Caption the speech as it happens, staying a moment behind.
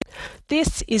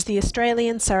This is the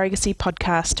Australian Surrogacy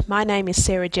Podcast. My name is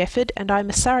Sarah Jefford and I'm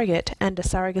a surrogate and a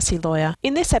surrogacy lawyer.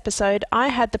 In this episode, I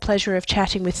had the pleasure of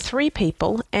chatting with three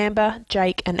people, Amber,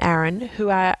 Jake and Aaron, who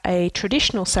are a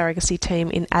traditional surrogacy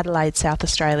team in Adelaide, South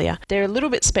Australia. They're a little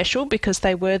bit special because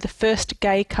they were the first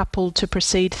gay couple to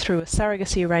proceed through a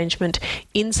surrogacy arrangement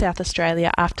in South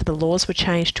Australia after the laws were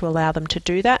changed to allow them to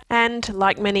do that. And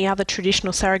like many other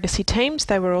traditional surrogacy teams,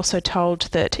 they were also told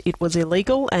that it was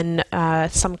illegal and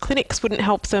some clinics wouldn't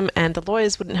help them and the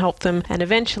lawyers wouldn't help them, and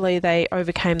eventually they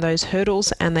overcame those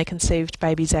hurdles and they conceived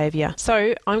baby Xavier.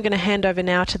 So I'm going to hand over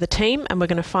now to the team and we're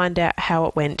going to find out how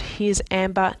it went. Here's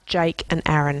Amber, Jake and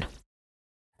Aaron.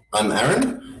 I'm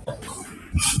Aaron.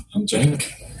 I'm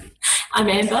Jake. I'm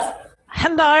Amber.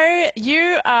 Hello,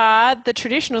 you are the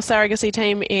traditional surrogacy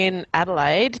team in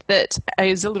Adelaide that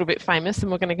is a little bit famous,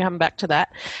 and we're going to come back to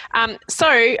that.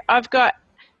 So I've got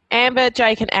Amber,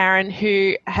 Jake and Aaron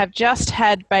who have just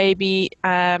had baby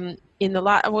in the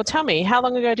last... Well, tell me, how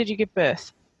long ago did you give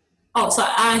birth? Oh, so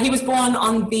he was born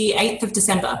on the 8th of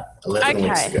December. 11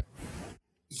 weeks ago.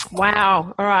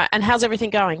 Wow. All right. And how's everything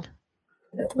going?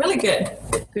 Really good.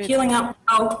 Healing up,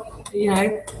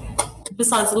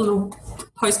 besides the little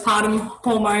postpartum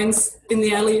hormones in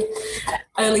the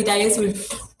early days, we've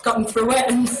gotten through it.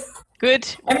 And good.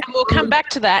 And we'll come back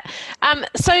to that.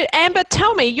 So, Amber,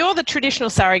 tell me, you're the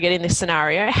traditional surrogate in this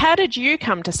scenario. How did you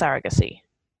come to surrogacy?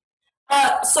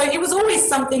 So it was always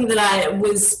something that I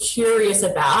was curious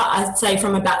about. I'd say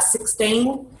from about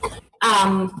 16.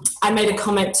 I made a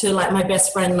comment to my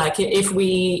best friend, if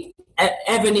we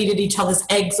ever needed each other's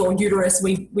eggs or uterus,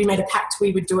 we made a pact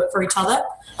we would do it for each other.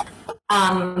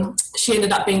 She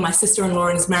ended up being my sister-in-law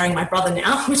and is marrying my brother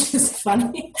now, which is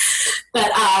funny. But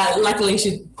luckily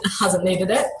she hasn't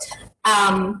needed it.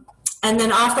 And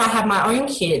then after I had my own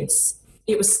kids,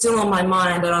 it was still on my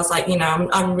mind, and I was like,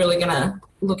 I'm really going to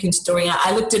look into doing it.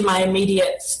 I looked in my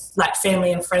immediate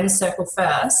family and friends circle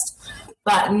first,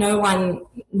 but no one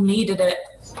needed it,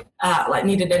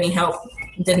 needed any help.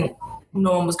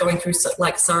 No one was going through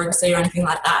surrogacy or anything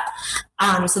like that.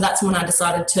 So that's when I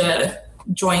decided to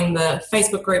join the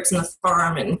Facebook groups and the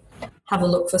forum and have a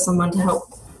look for someone to help.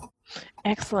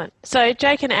 Excellent. So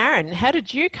Jake and Aaron, how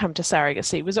did you come to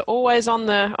surrogacy? Was it always on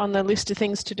the list of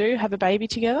things to do, have a baby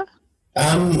together?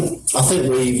 I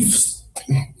think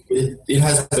it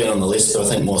has been on the list, but I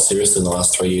think more seriously in the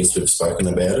last 3 years we've spoken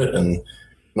about it and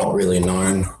not really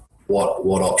known what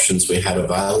options we had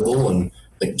available. And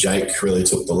I think Jake really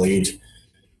took the lead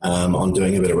on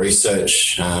doing a bit of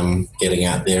research, getting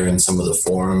out there in some of the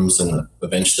forums, and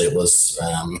eventually it was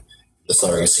the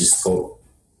Surrogacy Support,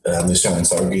 the Australian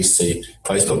Surrogacy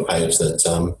Facebook page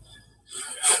that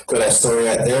got our story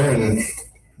out there, and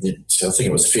I think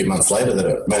it was a few months later that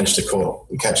it managed to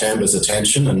catch Amber's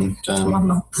attention, and 1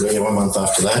 month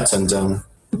after that, and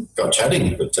got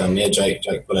chatting. But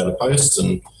Jake put out a post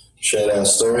and shared our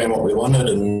story and what we wanted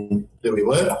and who we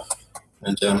were,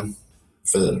 and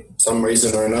for some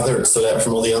reason or another it stood out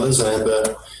from all the others, and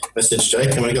Amber messaged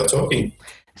Jake and we got talking.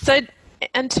 So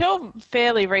until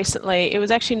fairly recently, it was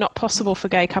actually not possible for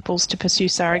gay couples to pursue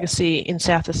surrogacy in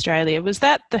South Australia. Was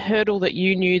that the hurdle that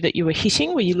you knew that you were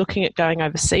hitting? Were you looking at going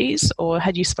overseas, or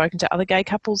had you spoken to other gay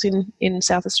couples in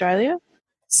South Australia?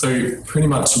 So pretty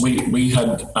much we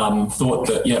had thought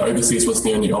that, overseas was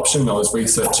the only option. I was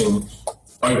researching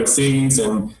overseas,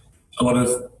 and a lot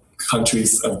of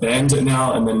countries have banned it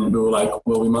now, and then we were like,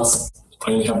 well, we must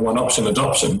only have one option,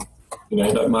 adoption.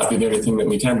 That might be the only thing that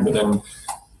we can. But then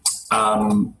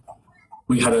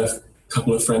we had a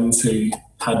couple of friends who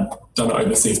had done it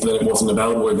overseas, but then it wasn't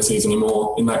available overseas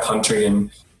anymore in that country.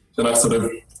 And then I sort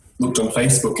of looked on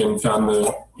Facebook and found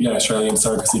the Australian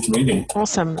Surrogacy Community.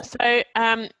 Awesome. So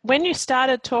when you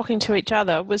started talking to each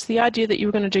other, was the idea that you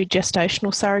were going to do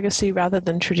gestational surrogacy rather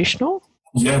than traditional?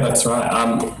 Yeah, that's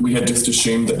right. We had just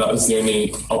assumed that was the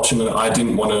only option, and I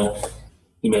didn't want to,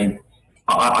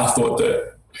 I thought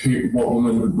that what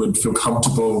woman would feel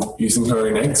comfortable using her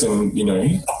own eggs, and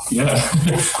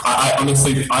I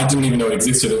honestly didn't even know it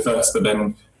existed at first, but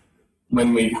then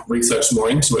when we researched more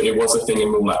into it, it was a thing,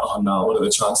 and we were like, oh no, what are the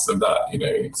chances of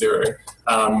that? Zero.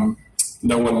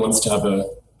 No one wants to have a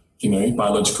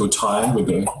biological tie with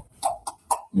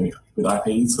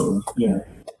IPs or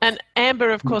And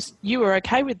Amber, of course, you were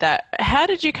okay with that. How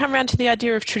did you come around to the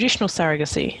idea of traditional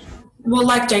surrogacy? Well,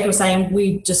 like Jake was saying,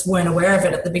 we just weren't aware of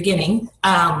it at the beginning.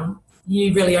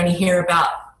 You really only hear about,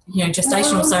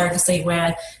 gestational surrogacy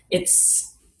where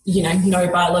it's, no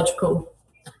biological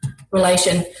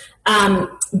relation.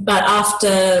 But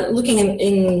after looking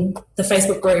in the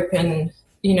Facebook group and,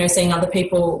 seeing other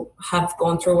people have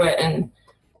gone through it and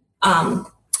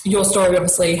your story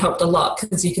obviously helped a lot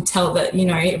because you could tell that,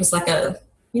 it was like a,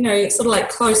 sort of like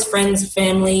close friends,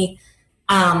 family,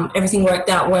 everything worked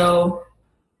out well,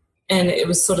 and it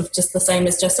was sort of just the same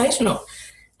as gestational.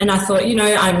 And I thought,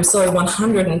 I'm so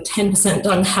 110%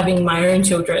 done having my own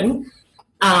children,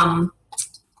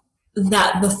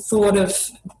 that the thought of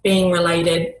being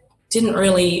related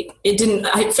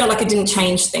I felt like it didn't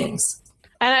change things.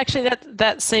 And actually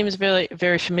that seems very,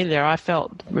 very familiar. I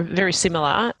felt very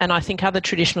similar, and I think other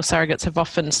traditional surrogates have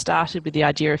often started with the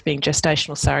idea of being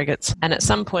gestational surrogates and at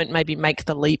some point maybe make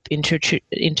the leap into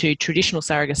traditional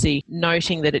surrogacy,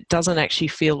 noting that it doesn't actually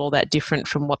feel all that different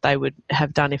from what they would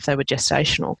have done if they were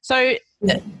gestational. So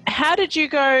how did you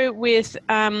go with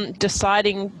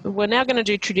deciding we're now going to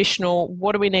do traditional?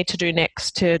 What do we need to do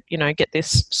next to, get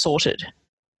this sorted?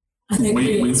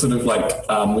 We sort of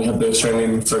we have the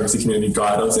Australian Surrogacy Community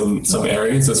guide us in some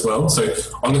areas as well. So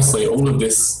honestly, all of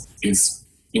this is,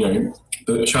 the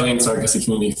Australian Surrogacy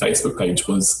Community Facebook page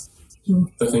was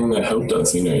the thing that helped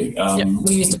us, We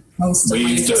used it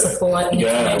constantly to support.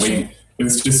 Yeah,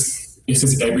 it's just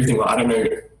everything. I don't know,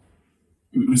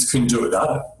 we just couldn't do it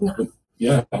without it. No.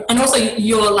 Yeah. And also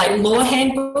your law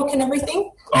handbook and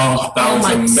everything. Oh, that was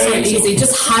amazing. So easy.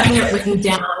 Just having it written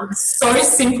down. So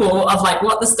simple of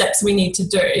what the steps we need to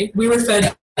do. We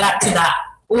referred back to that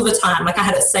all the time. I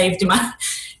had it saved in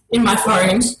my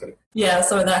phone. Yeah,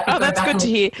 so that I could go that's back good to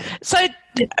hear. So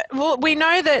we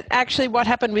know that actually what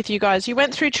happened with you guys, you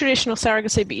went through traditional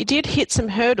surrogacy, but you did hit some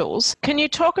hurdles. Can you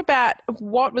talk about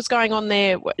what was going on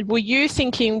there? Were you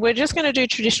thinking we're just going to do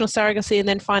traditional surrogacy and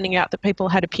then finding out that people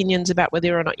had opinions about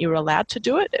whether or not you were allowed to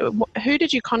do it? Who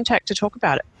did you contact to talk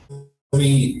about it?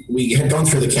 We had gone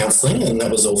through the counselling and that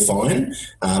was all fine.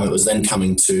 It was then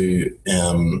coming to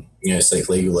seek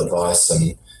legal advice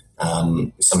and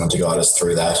someone to guide us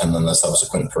through that, and then the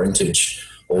subsequent parentage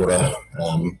order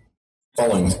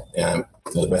following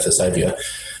the birth of Saviour.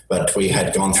 But we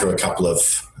had gone through a couple of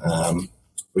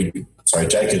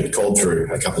Jake had called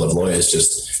through a couple of lawyers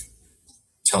just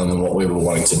telling them what we were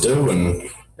wanting to do and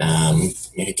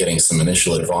getting some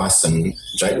initial advice, and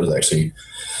Jake was actually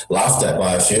laughed at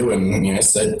by a few and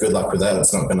said, good luck with that,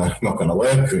 it's not gonna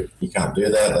work, you can't do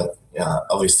that.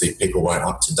 Obviously people weren't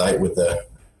up to date with the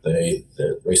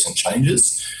recent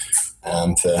changes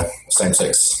for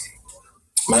same-sex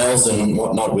males and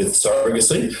whatnot with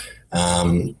surrogacy,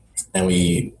 and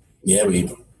we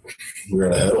were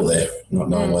at a hurdle there, not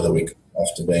knowing whether we could,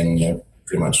 after being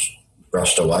pretty much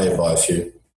brushed away by a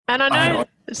few. And I know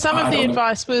some of the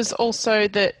advice was also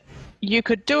that you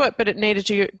could do it, but it needed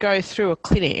to go through a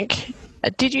clinic.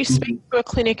 Did you speak to a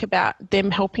clinic about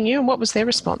them helping you, and what was their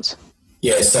response?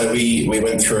 Yeah, so we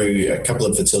went through a couple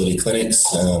of fertility clinics,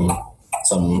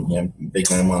 some big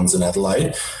name ones in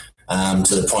Adelaide,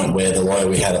 to the point where the lawyer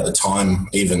we had at the time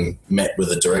even met with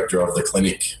the director of the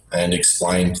clinic and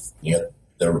explained the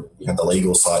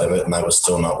legal side of it, and they were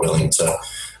still not willing to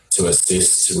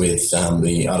assist with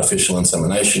the artificial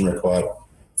insemination required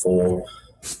for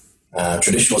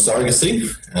traditional surrogacy,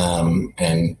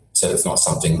 and said it's not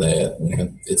something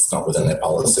it's not within their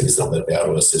policies that they'd be able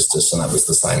to assist us, and that was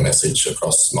the same message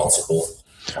across multiple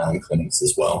clinics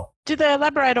as well. Did they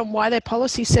elaborate on why their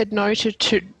policy said no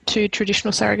to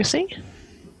traditional surrogacy?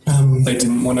 They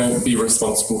didn't want to be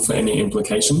responsible for any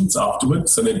implications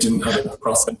afterwards, so they didn't have a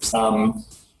process. So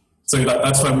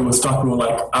that's why we were stuck. We were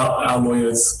like, our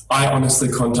lawyers, I can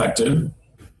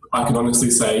honestly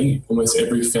say almost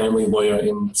every family lawyer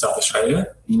in South Australia,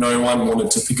 no one wanted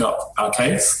to pick up our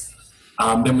case.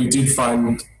 Then we did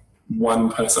find one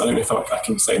person, I don't know if I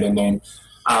can say their name,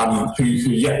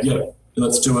 who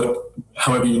let's do it.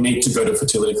 However, you need to go to a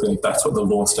fertility clinic. That's what the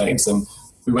law states. And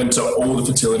we went to all the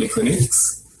fertility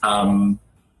clinics, and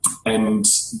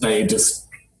they just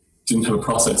didn't have a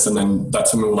process. And then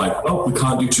that's when we were like, oh, we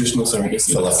can't do traditional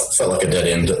surrogacy. Felt like a dead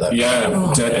end at that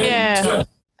point. Dead end. Yeah.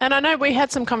 And I know we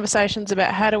had some conversations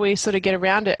about how do we sort of get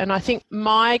around it. And I think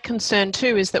my concern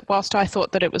too is that whilst I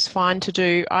thought that it was fine to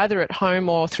do either at home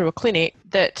or through a clinic,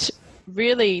 that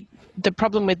really the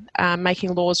problem with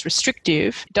making laws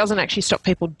restrictive doesn't actually stop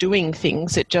people doing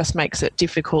things. It just makes it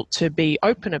difficult to be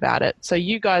open about it. So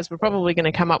you guys were probably going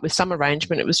to come up with some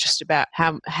arrangement. It was just about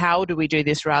how do we do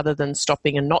this rather than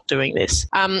stopping and not doing this.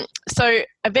 So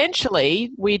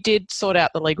eventually we did sort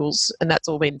out the legals, and that's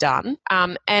all been done.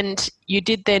 And you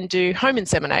did then do home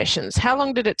inseminations. How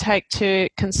long did it take to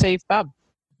conceive Bub?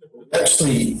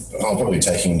 Actually, I'm probably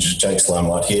taking Jake's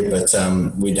limelight here, but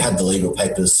we'd had the legal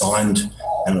papers signed,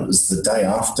 and it was the day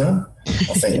after.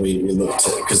 I think we looked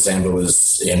at, because Zamba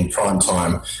was in prime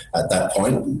time at that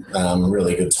point.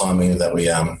 Really good timing that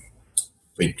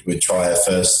we'd try our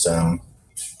first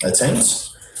attempt.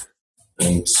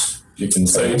 and you can we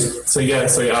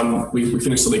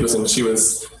finished the legals, and she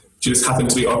just happened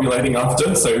to be ovulating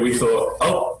after, so we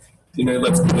thought,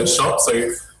 let's give it a shot.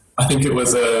 So I think it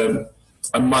was a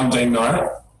Monday night,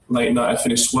 late night. I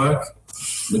finished work.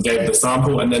 We gave the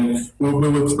sample, and then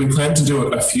we planned to do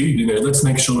a few. Let's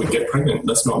make sure we get pregnant.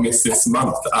 Let's not miss this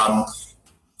month.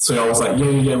 So I was like,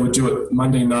 yeah, we'll do it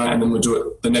Monday night, and then we'll do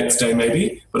it the next day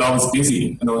maybe. But I was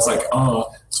busy, and I was like,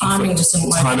 timing just didn't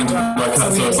work out.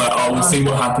 So I was like, we'll see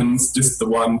what happens. Just the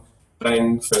one,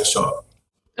 bang, first shot.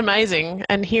 Amazing.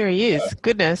 And here he is.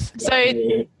 Goodness. So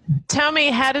tell me,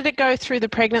 how did it go through the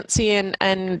pregnancy and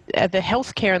the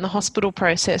healthcare and the hospital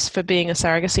process for being a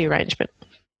surrogacy arrangement?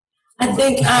 I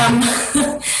think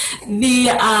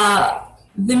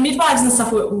the midwives and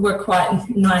stuff were quite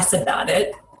nice about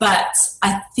it, but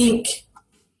I think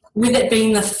with it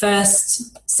being the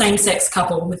first same-sex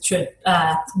couple with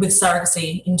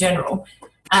surrogacy in general,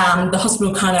 the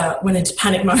hospital kind of went into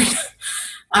panic mode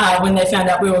when they found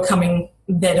out we were coming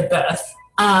there to birth.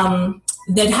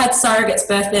 They'd had surrogates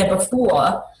birth there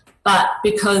before, but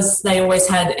because they always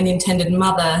had an intended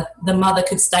mother, the mother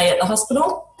could stay at the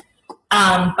hospital.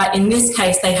 But in this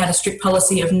case, they had a strict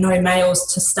policy of no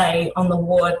males to stay on the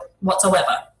ward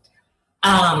whatsoever.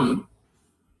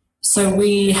 So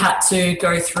we had to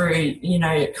go through,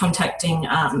 contacting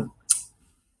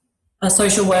a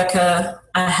social worker.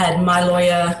 I had my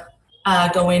lawyer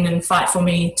go in and fight for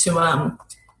me to,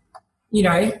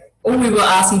 all we were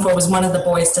asking for was one of the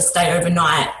boys to stay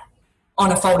overnight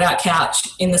on a fold-out couch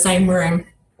in the same room,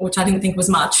 which I didn't think was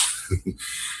much.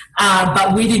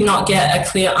 But we did not get a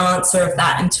clear answer of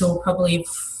that until probably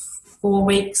 4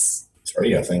 weeks.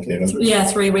 3, I think, even. Yeah,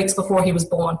 3 weeks before he was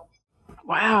born.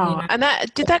 Wow. And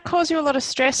did that cause you a lot of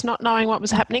stress, not knowing what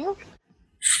was happening?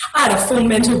 I had a full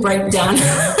mental breakdown.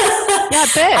 Yeah,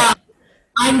 I bet.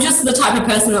 I'm just the type of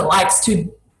person that likes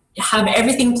to have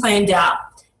everything planned out.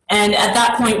 And at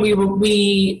that point, we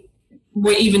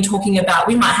were even talking about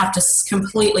we might have to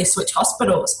completely switch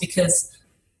hospitals because,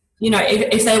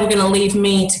 if they were going to leave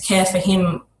me to care for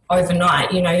him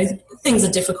overnight, things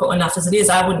are difficult enough as it is.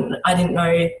 I didn't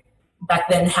know back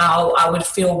then how I would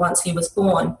feel once he was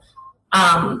born.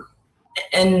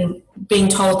 And being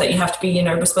told that you have to be,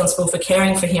 responsible for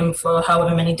caring for him for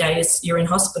however many days you're in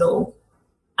hospital,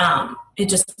 it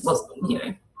just was,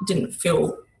 didn't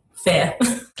feel fair.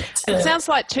 It sounds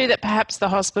like too that perhaps the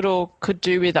hospital could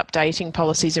do with updating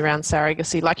policies around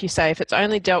surrogacy. Like you say, if it's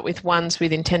only dealt with ones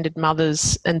with intended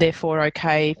mothers and therefore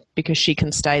okay because she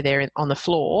can stay there on the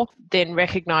floor, then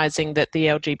recognising that the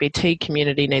LGBT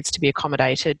community needs to be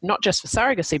accommodated, not just for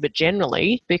surrogacy but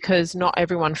generally, because not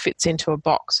everyone fits into a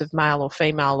box of male or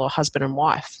female or husband and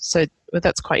wife. So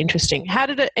that's quite interesting. How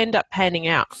did it end up panning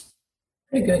out?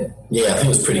 Pretty good. Yeah, I think it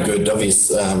was pretty good.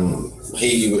 Obviously,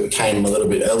 he came a little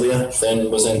bit earlier than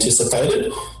was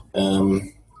anticipated.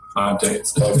 5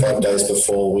 days. 5 days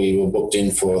before we were booked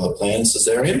in for the planned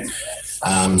caesarean.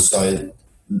 So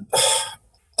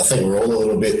I think we're all a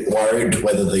little bit worried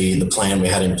whether the plan we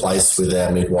had in place with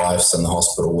our midwives and the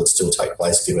hospital would still take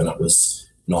place, given it was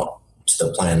not to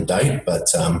the planned date. But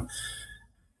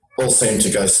all seemed to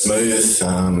go smooth.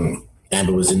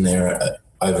 Amber was in there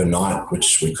overnight,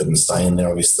 which we couldn't stay in there,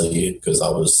 obviously,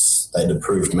 because they'd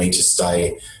approved me to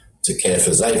stay to care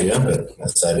for Xavier, but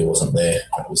Xavier wasn't there.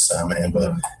 It was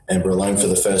Amber alone for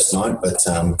the first night, but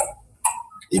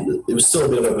it was still a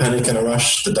bit of a panic and a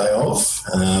rush the day of.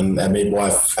 Our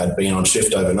midwife had been on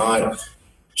shift overnight.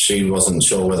 She wasn't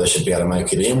sure whether she'd be able to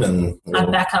make it in. And our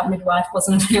backup midwife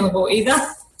wasn't available either.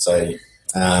 So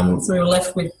we were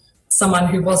left with someone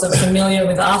who wasn't familiar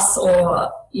with us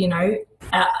or,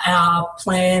 our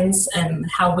plans and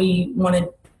how we wanted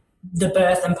the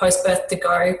birth and post-birth to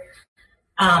go.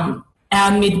 Our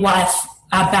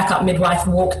backup midwife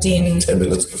walked in 10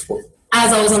 minutes before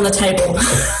as I was on the table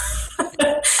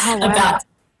Wow.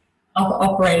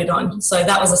 operated on. So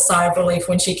that was a sigh of relief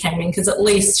when she came in, because at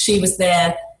least she was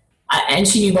there and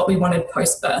she knew what we wanted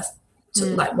post-birth,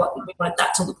 like what we wanted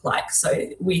that to look like. So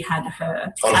we had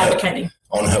her advocating.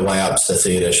 On her way up to the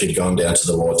theatre, she'd gone down to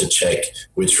the ward to check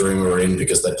which room we were in,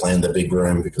 because they planned the big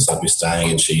room because I'd be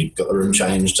staying, and she got the room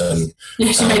changed. And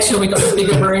she made sure we got the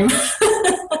bigger room.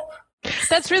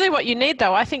 That's really what you need,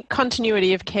 though. I think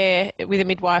continuity of care with a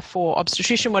midwife or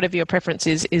obstetrician, whatever your preference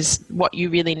is what you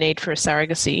really need for a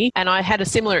surrogacy. And I had a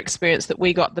similar experience that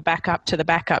we got the backup to the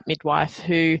backup midwife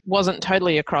who wasn't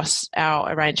totally across our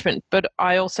arrangement. But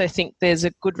I also think there's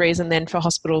a good reason then for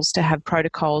hospitals to have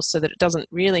protocols so that it doesn't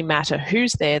really matter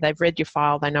who's there. They've read your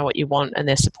file, they know what you want, and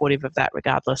they're supportive of that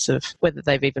regardless of whether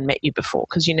they've even met you before,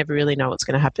 because you never really know what's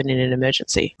going to happen in an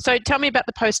emergency. So tell me about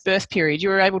the post-birth period. You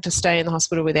were able to stay in the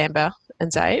hospital with Amber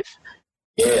and Zave?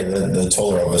 Yeah, the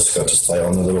taller of us got to stay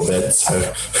on the little bed,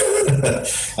 so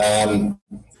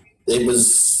it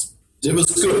was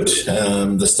good.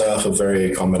 The staff were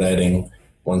very accommodating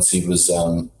once he was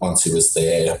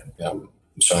there,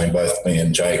 showing both me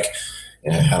and Jake,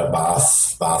 how to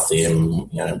bath him,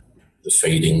 the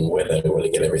feeding, where to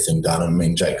get everything done. I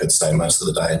mean, Jake could stay most of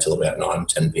the day until about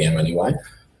 9-10 p.m. anyway.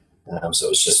 So it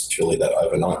was just purely that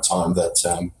overnight time that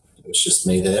it was just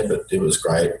me there, but it was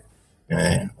great.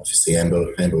 Obviously,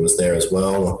 Amber was there as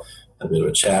well. Had a bit of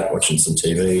a chat, watching some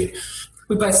TV.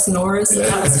 We're both snorers, so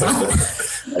that was fun.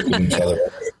 I couldn't tell her.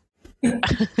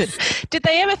 Did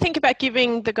they ever think about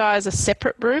giving the guys a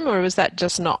separate room, or was that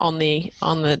just not on the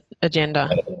agenda?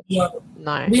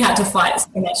 No. We had to fight so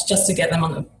much just to get them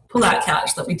on the pull-out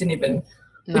couch that we didn't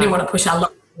want to push our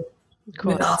luck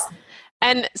with us.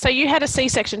 And so you had a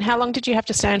C-section. How long did you have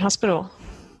to stay in hospital?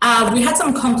 We had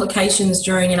some complications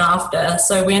during and after,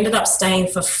 so we ended up staying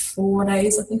for 4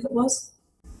 days, I think it was.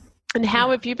 And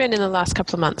how have you been in the last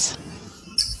couple of months?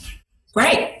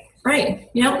 Great.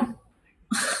 Yep.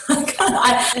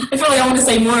 I feel like I want to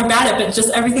say more about it, but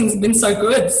just everything's been so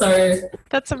good. So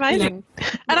that's amazing.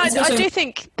 And I do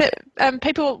think that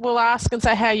people will ask and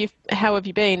say, how have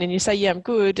you been? And you say, yeah, I'm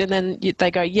good. And then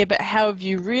they go, yeah, but how have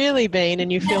you really been?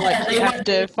 And you feel like you have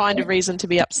to find a reason to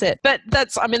be upset. But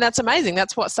that's amazing.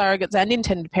 That's what surrogates and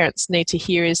intended parents need to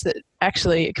hear, is that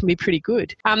actually it can be pretty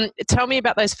good. Tell me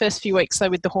about those first few weeks though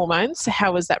with the hormones.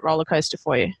 How was that roller coaster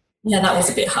for you? Yeah, that was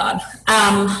a bit hard.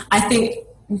 I think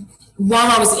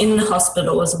while I was in the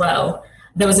hospital as well,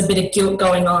 there was a bit of guilt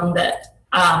going on that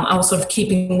I was sort of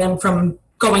keeping them from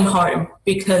going home,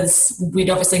 because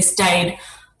we'd obviously stayed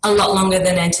a lot longer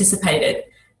than anticipated.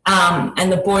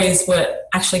 And the boys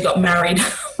actually got married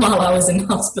while I was in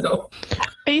hospital.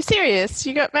 Are you serious?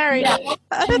 You got married? Yeah. Oh,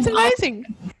 that's amazing.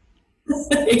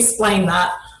 Explain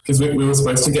that. Because we were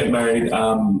supposed to get married 3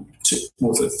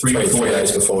 or 4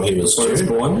 days before he was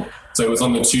born. So it was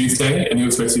on the Tuesday, and he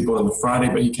was supposed to be born on the Friday,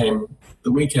 but he came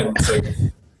the weekend. So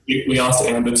we asked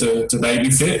Amber to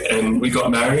babysit, and we got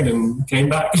married and came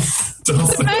back to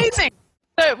hospital. Amazing.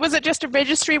 So was it just a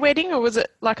registry wedding, or was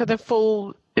it like the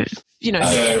full, yes?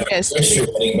 Registry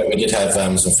wedding, but we did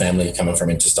have some family coming from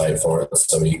interstate for it,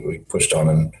 so we pushed on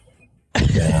and...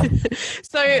 Yeah.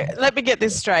 So let me get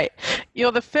this straight.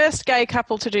 You're the first gay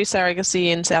couple to do surrogacy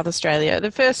in South Australia,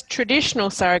 the first traditional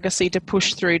surrogacy to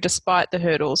push through despite the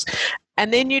hurdles,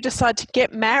 and then you decide to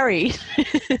get married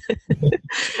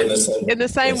in the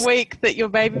same week that your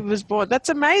baby was born. That's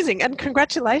amazing, and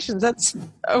congratulations.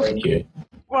 Thank you.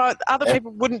 Well, other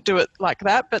people wouldn't do it like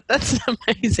that, but that's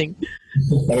amazing.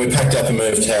 And we packed up and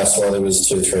moved house while it was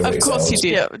 2-3 weeks old. Of course you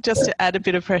did, just to add a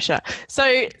bit of pressure.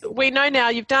 So we know now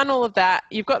you've done all of that.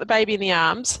 You've got the baby in the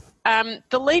arms.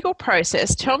 The legal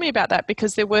process, tell me about that,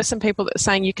 because there were some people that were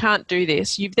saying you can't do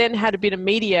this. You've then had a bit of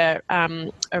media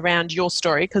around your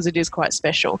story, because it is quite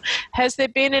special. Has there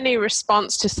been any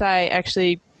response to say,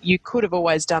 actually, you could have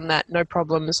always done that, no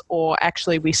problems, or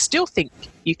actually we still think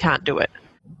you can't do it?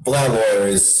 Well, our lawyer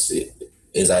is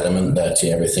adamant that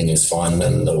everything is fine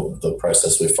and the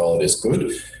process we followed is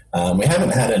good. We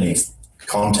haven't had any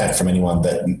contact from anyone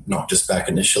that knocked us back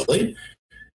initially,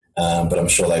 but I'm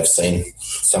sure they've seen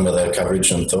some of the coverage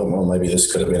and thought, well, maybe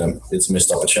this could have been it's a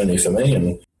missed opportunity for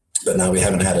me. But no, we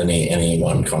haven't had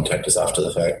anyone contact us after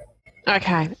the fact.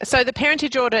 Okay. So the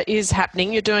parentage order is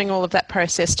happening. You're doing all of that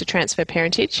process to transfer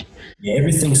parentage? Yeah,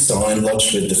 everything's signed,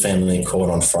 lodged with the family court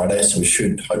on Friday, so we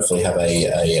should hopefully have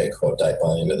a court date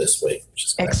by the end of this week, which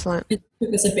is great. Excellent. It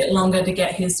took us a bit longer to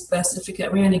get his birth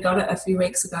certificate. We only got it a few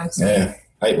weeks ago. So. Yeah,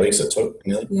 8 weeks it took.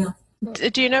 Yeah.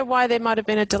 Do you know why there might have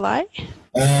been a delay?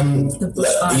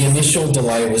 The initial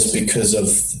delay was because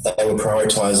they were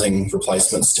prioritising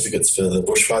replacement certificates for the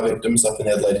bushfire victims up in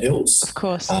Adelaide Hills. Of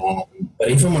course. But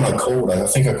even when I called, I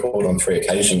think I called on 3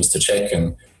 occasions to check,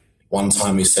 and one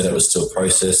time he said it was still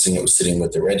processing, it was sitting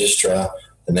with the registrar.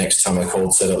 The next time I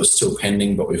called said it was still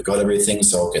pending, but we've got everything,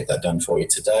 so I'll get that done for you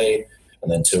today.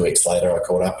 And then 2 weeks later I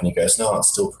called up and he goes, no, it's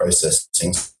still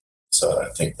processing. So I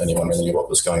don't think anyone really knew what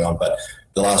was going on. But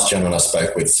the last gentleman I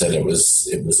spoke with said it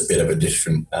was a bit of a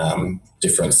different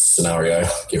scenario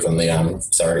given the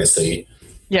surrogacy.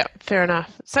 Yeah, fair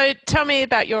enough. So tell me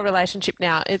about your relationship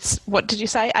now. It's, what did you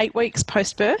say, 8 weeks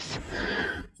post-birth?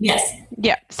 Yes.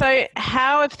 Yeah. So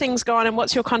how have things gone, and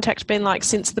what's your contact been like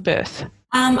since the birth?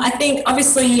 I think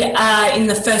obviously in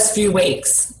the first few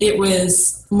weeks it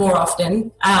was more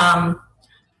often.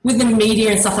 With the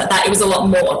media and stuff like that, it was a lot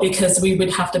more because we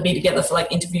would have to be together for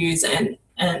like interviews and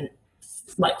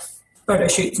like photo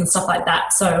shoots and stuff like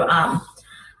that. So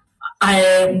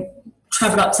I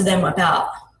travelled up to them about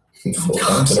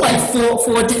Like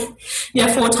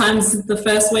four times the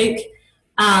first week.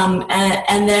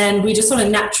 And then we just sort of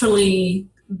naturally,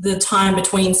 the time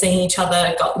between seeing each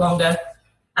other got longer.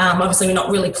 Obviously, we're not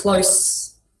really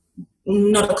close,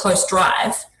 not a close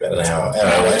drive. About an hour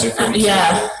away.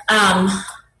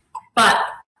 But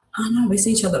I don't know, we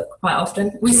see each other quite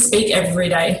often. We speak every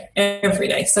day.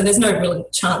 So there's no real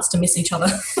chance to miss each other.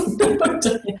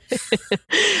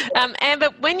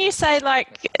 Amber, when you say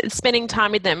like spending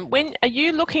time with them, when are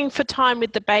you looking for time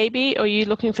with the baby or are you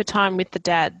looking for time with the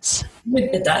dads?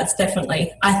 With the dads,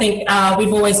 definitely. I think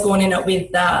we've always gone in it with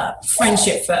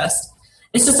friendship first.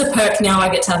 It's just a perk now. I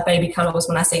get to have baby cuddles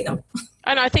when I see them.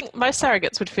 And I think most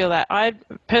surrogates would feel that. I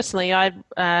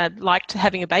liked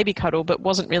having a baby cuddle, but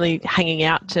wasn't really hanging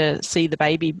out to see the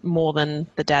baby more than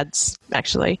the dads,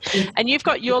 actually. Mm-hmm. And you've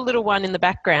got your little one in the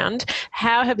background.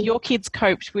 How have your kids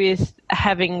coped with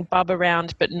having Bub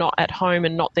around but not at home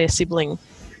and not their sibling?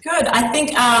 Good. I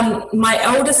think my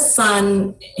eldest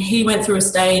son, he went through a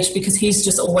stage because he's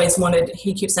just always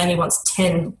he keeps saying he wants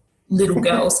 10 little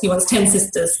girls. He wants 10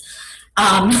 sisters.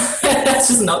 That's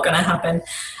just not going to happen.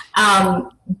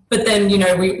 But then,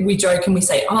 we joke and we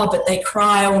say, oh, but they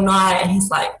cry all night. And he's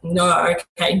like, no,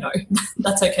 okay, no,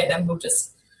 that's okay then. We'll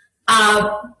just,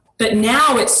 but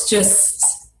now it's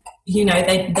just,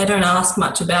 they don't ask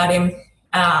much about him.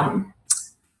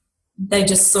 They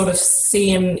just sort of see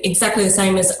him exactly the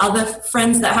same as other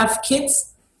friends that have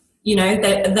kids.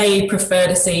 They prefer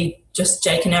to see just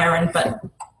Jake and Aaron, but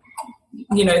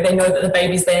they know that the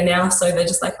baby's there now, so they're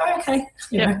just like, oh, okay.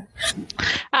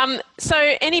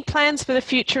 So any plans for the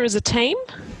future as a team?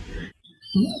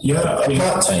 Yeah, a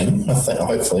part team, I think,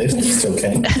 hopefully, if you still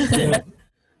can.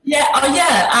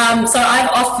 So I've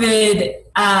offered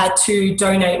to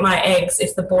donate my eggs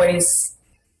if the boys,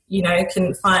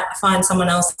 can find someone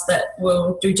else that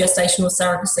will do gestational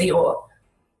surrogacy, or,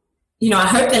 I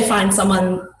hope they find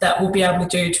someone that will be able to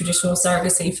do traditional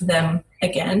surrogacy for them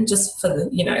again, just for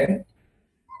the,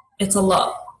 it's a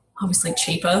lot, obviously,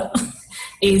 cheaper,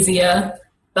 easier,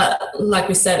 but like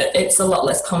we said, it's a lot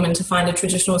less common to find a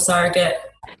traditional surrogate.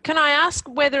 Can I ask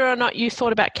whether or not you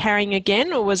thought about carrying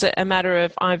again, or was it a matter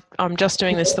of I'm just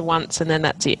doing this the once and then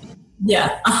that's it?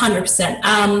 Yeah,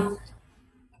 100%.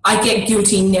 I get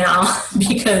guilty now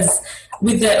because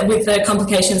with the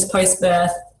complications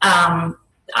post-birth, I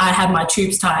had my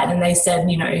tubes tied and they said,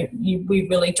 we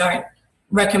really don't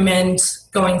recommend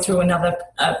going through another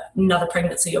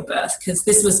pregnancy or birth, because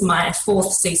this was my 4th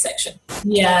C-section.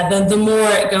 Yeah, the more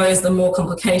it goes, the more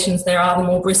complications there are, the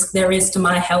more risk there is to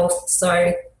my health.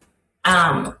 So,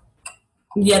 that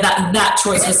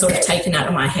choice was sort of taken out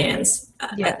of my hands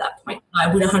at that point. I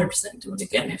would 100% do it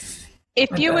again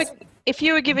if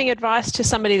you were giving advice to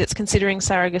somebody that's considering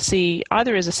surrogacy,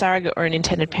 either as a surrogate or an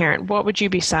intended parent, what would you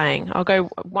be saying? I'll go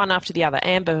one after the other.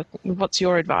 Amber, what's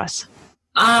your advice?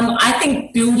 I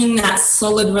think building that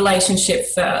solid relationship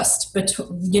first, but so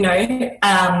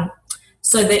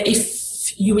that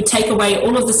if you would take away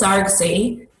all of the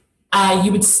surrogacy,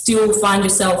 you would still find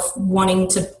yourself wanting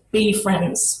to be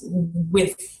friends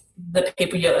with the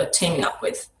people you're teaming up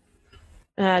with.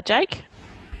 Jake?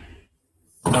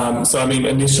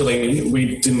 Initially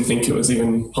we didn't think it was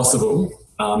even possible,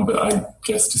 but I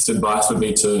guess just advice would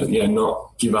be to,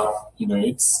 not give up.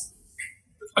 We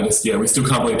still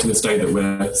can't believe to this day that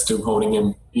we're still holding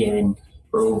him, and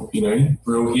we're all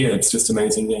here. It's just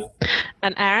amazing, yeah.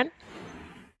 And Aaron?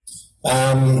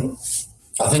 I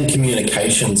think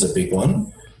communication's a big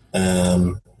one.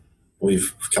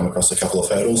 We've come across a couple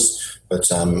of hurdles, but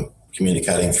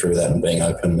communicating through that and being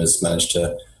open has managed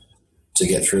to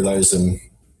get through those and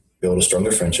build a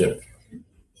stronger friendship.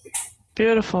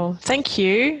 Beautiful. Thank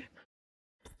you.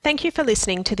 Thank you for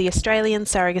listening to the Australian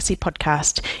Surrogacy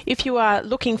Podcast. If you are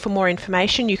looking for more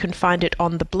information, you can find it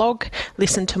on the blog.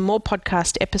 Listen to more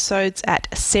podcast episodes at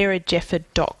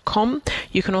sarahjefford.com.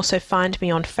 You can also find me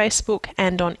on Facebook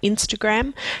and on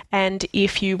Instagram. And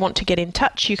if you want to get in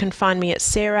touch, you can find me at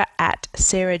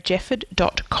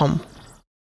sarah@sarahjefford.com.